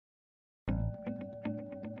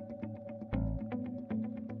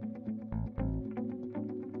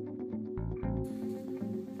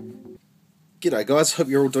G'day guys, hope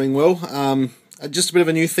you're all doing well. Just a bit of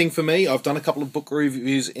a new thing for me. I've done a couple of book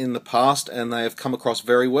reviews in the past and they have come across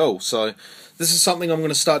very well. So this is something I'm going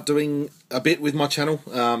to start doing a bit with my channel.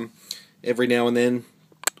 Every now and then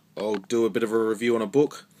I'll do a bit of a review on a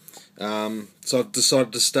book. So I've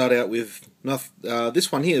decided to start out with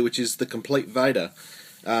this one here, which is the Complete Vader.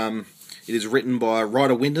 It is written by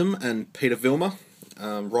Ryder Windham and Peter Vilmur.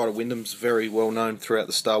 Ryder Windham's very well known throughout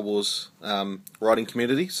the Star Wars writing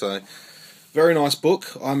community, so very nice book.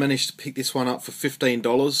 I managed to pick this one up for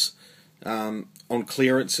 $15 on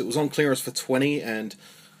clearance. It was on clearance for $20, and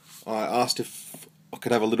I asked if I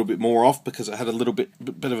could have a little bit more off because it had a little bit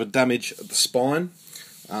of a damage at the spine,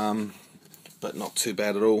 but not too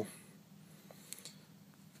bad at all.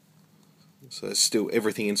 So still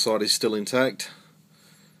everything inside is still intact.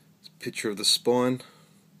 Picture of the spine.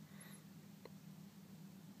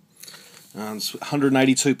 It's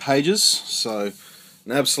 182 pages, so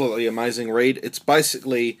an absolutely amazing read. It's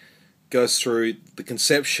basically goes through the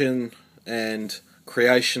conception and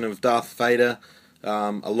creation of Darth Vader,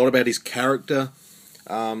 a lot about his character,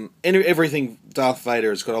 everything Darth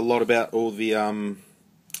Vader. It's got a lot about all the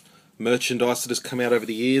merchandise that has come out over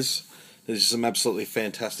the years. There's some absolutely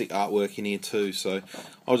fantastic artwork in here too, so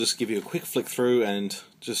I'll just give you a quick flick through and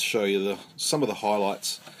just show you some of the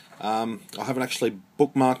highlights. I haven't actually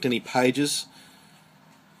bookmarked any pages,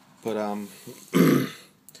 but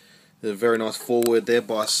there's a very nice foreword there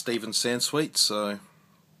by Stephen Sansweet, so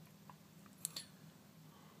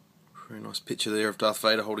very nice picture there of Darth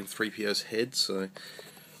Vader holding 3PO's head, so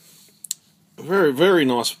very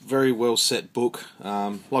nice, very well set book.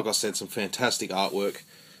 Like I said, some fantastic artwork.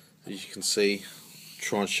 As you can see,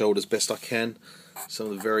 try and show it as best I can. Some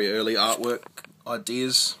of the very early artwork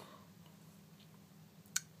ideas.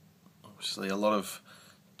 Obviously a lot of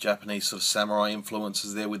Japanese sort of samurai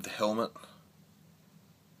influences there with the helmet.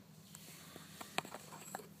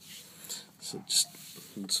 So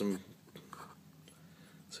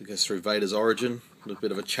it goes through Vader's origin, a little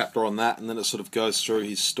bit of a chapter on that, and then it sort of goes through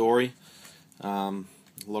his story. A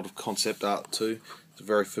lot of concept art too. It's a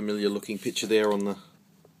very familiar looking picture there on the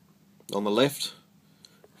left.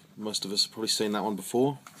 Most of us have probably seen that one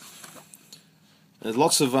before. There's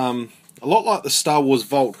lots of a lot like the Star Wars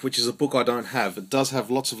Vault, which is a book I don't have. It does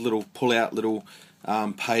have lots of little pull-out little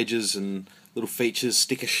pages and little features,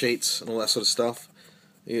 sticker sheets, and all that sort of stuff.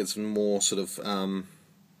 You get some more sort of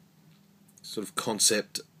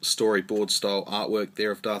concept storyboard style artwork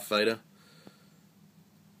there of Darth Vader.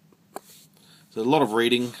 So a lot of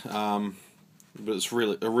reading, but it's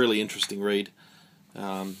really a really interesting read.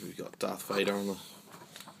 We've got Darth Vader on the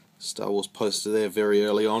Star Wars poster there very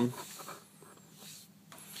early on.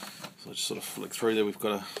 So I just sort of flick through there. We've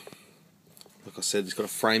got like I said, it's got a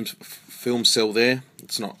framed film cell there.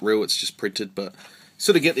 It's not real, it's just printed, but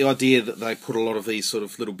sort of get the idea that they put a lot of these sort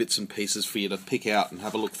of little bits and pieces for you to pick out and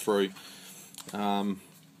have a look through. So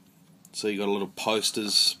you got a lot of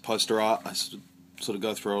posters, poster art. I sort of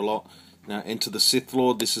go through a lot. Now, Enter the Sith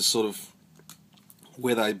Lord. This is sort of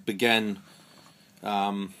where they began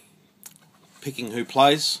picking who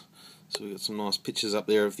plays. So we've got some nice pictures up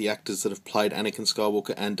there of the actors that have played Anakin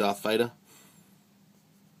Skywalker and Darth Vader,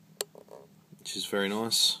 which is very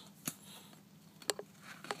nice.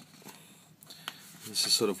 This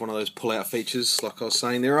is sort of one of those pull-out features, like I was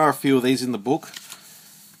saying. There are a few of these in the book.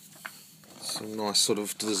 Some nice sort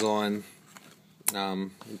of design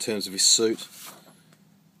in terms of his suit.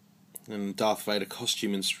 And Darth Vader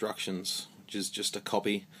costume instructions, which is just a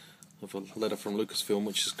copy of a letter from Lucasfilm,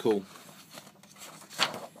 which is cool.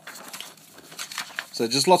 So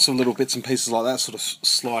just lots of little bits and pieces like that sort of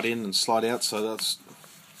slide in and slide out, so that's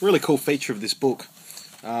a really cool feature of this book.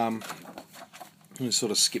 Let me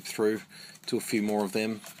sort of skip through to a few more of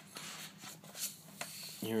them.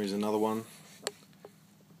 Here is another one.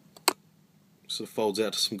 Sort of folds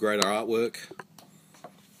out to some greater artwork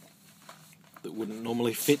that wouldn't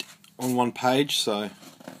normally fit on one page, so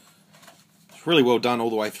it's really well done all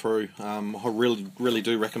the way through. I really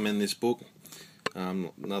do recommend this book.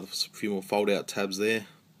 Another few more fold-out tabs there.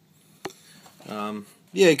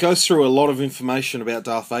 Yeah, it goes through a lot of information about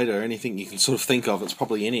Darth Vader. Anything you can sort of think of, it's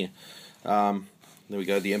probably in here. There we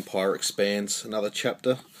go. The Empire Expands, another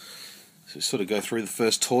chapter. So we sort of go through the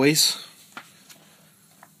first toys.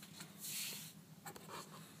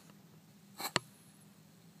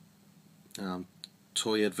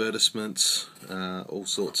 Toy advertisements, all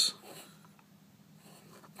sorts.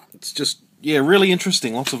 It's just, yeah, really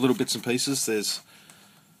interesting. Lots of little bits and pieces. There's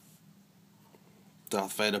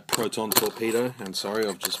Darth Vader proton torpedo, and sorry,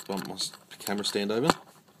 I've just bumped my camera stand over.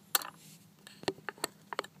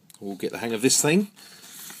 We'll get the hang of this thing.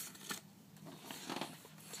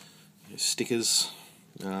 stickers,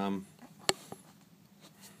 or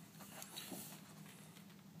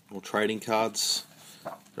trading cards.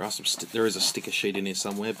 There is a sticker sheet in here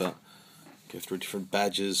somewhere, but go through different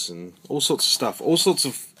badges and all sorts of stuff, all sorts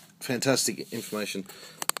of fantastic information.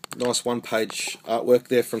 Nice one-page artwork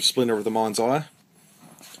there from Splinter of the Mind's Eye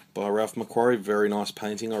by Ralph McQuarrie. Very nice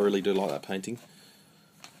painting. I really do like that painting.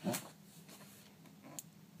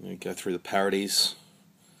 We go through the parodies.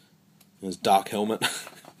 There's Dark Helmet.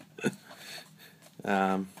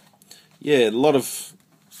 Yeah, a lot of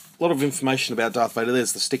information about Darth Vader.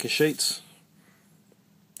 There's the sticker sheets.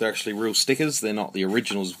 They're actually real stickers. They're not the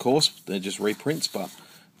originals, of course. They're just reprints, but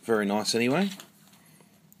very nice anyway.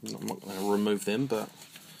 I'm not going to remove them, but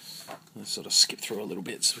I'll sort of skip through a little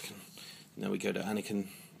bit so we can. Now we go to Anakin.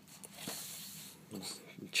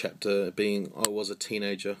 Chapter being I was a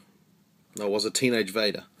teenager. No, I was a teenage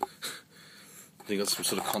Vader. They got some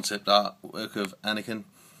sort of concept artwork of Anakin.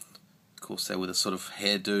 Of course, there with a sort of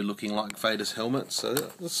hairdo looking like Vader's helmet. So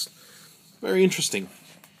that's very interesting.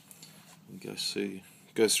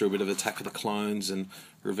 Goes through a bit of Attack of the Clones and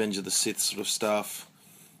Revenge of the Sith sort of stuff.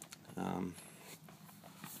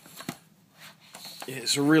 Yeah,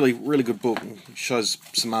 it's a really good book. It shows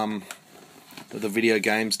some of the video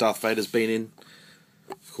games Darth Vader's been in.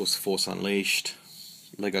 Of course, The Force Unleashed,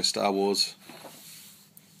 Lego Star Wars.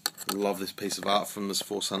 I love this piece of art from this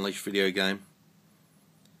Force Unleashed video game.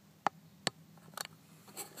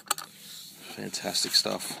 Fantastic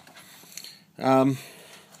stuff.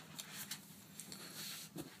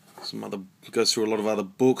 Goes through a lot of other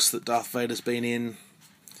books that Darth Vader's been in.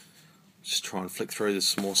 Just try and flick through. There's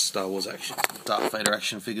some more Star Wars action, Darth Vader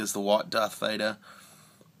action figures. The White Darth Vader,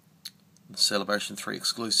 the Celebration 3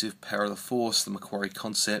 exclusive, Power of the Force, the Macquarie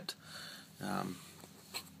concept.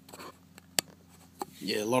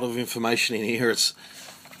 Yeah, a lot of information in here. It's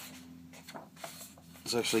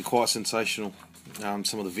actually quite sensational.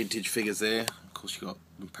 Some of the vintage figures there. Of course, you've got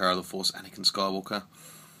Power of the Force, Anakin Skywalker.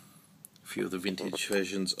 A few of the vintage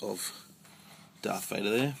versions of Darth Vader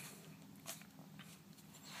there.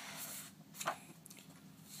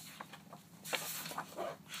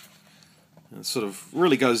 And it sort of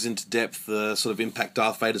really goes into depth the sort of impact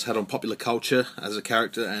Darth Vader's had on popular culture as a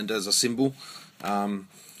character and as a symbol.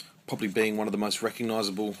 Probably being one of the most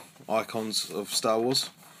recognisable icons of Star Wars.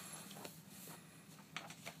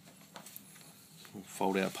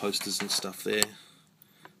 Fold out posters and stuff there.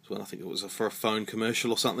 Well, I think it was for a phone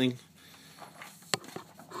commercial or something.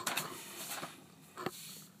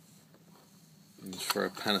 It was for a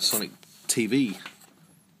Panasonic TV.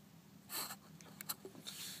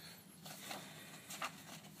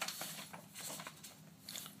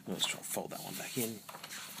 Let's try and fold that one back in.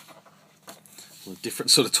 With different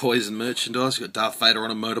sort of toys and merchandise. You've got Darth Vader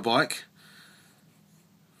on a motorbike.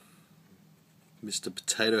 Mr.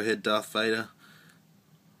 Potato Head Darth Vader.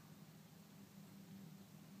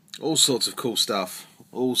 All sorts of cool stuff.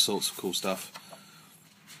 All sorts of cool stuff.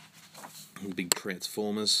 Big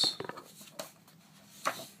Transformers.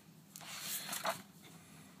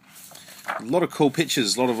 A lot of cool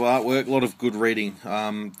pictures, a lot of artwork, a lot of good reading.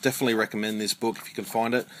 Definitely recommend this book if you can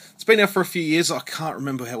find it. It's been out for a few years. I can't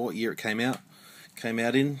remember what year it came out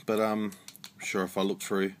in, but I'm sure if I look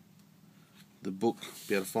through the book, I'll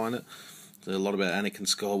be able to find it. There's a lot about Anakin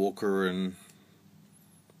Skywalker and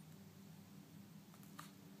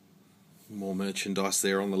more merchandise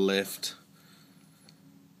there on the left.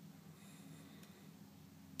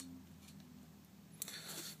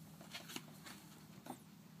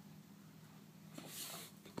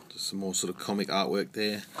 Just some more sort of comic artwork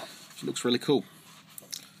there, which looks really cool.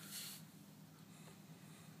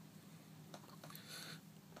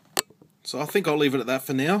 So I think I'll leave it at that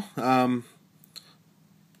for now.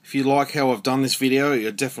 If you like how I've done this video,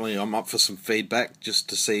 I'm up for some feedback just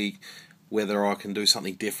to see whether I can do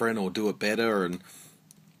something different or do it better, and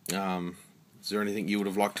is there anything you would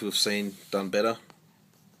have liked to have seen done better?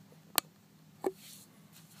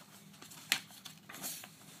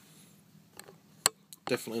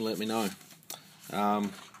 Definitely let me know.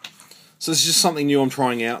 So this is just something new I'm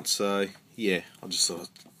trying out, so yeah, I'll just sort of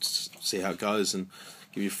see how it goes and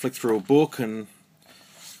give you a flick through a book and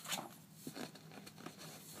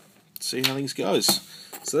see how things goes.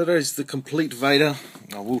 So that is the Complete Vader.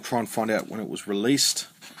 I will try and find out when it was released.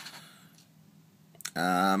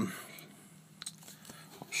 I'm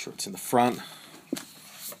sure it's in the front.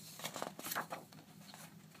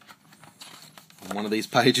 On one of these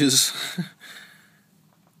pages.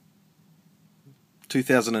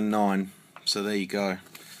 2009. So there you go.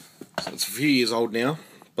 So it's a few years old now,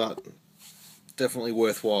 but definitely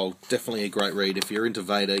worthwhile. Definitely a great read. If you're into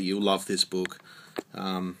Vader, you'll love this book.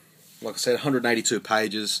 Like I said, 182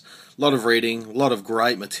 pages, a lot of reading, a lot of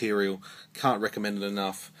great material. Can't recommend it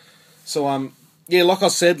enough. So yeah, like I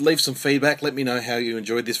said, leave some feedback. Let me know how you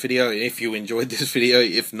enjoyed this video. If you enjoyed this video,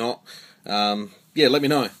 if not, yeah, let me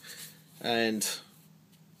know, and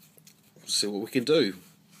we'll see what we can do.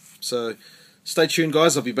 So stay tuned,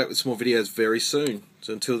 guys. I'll be back with some more videos very soon.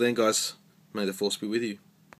 So until then, guys, may the Force be with you.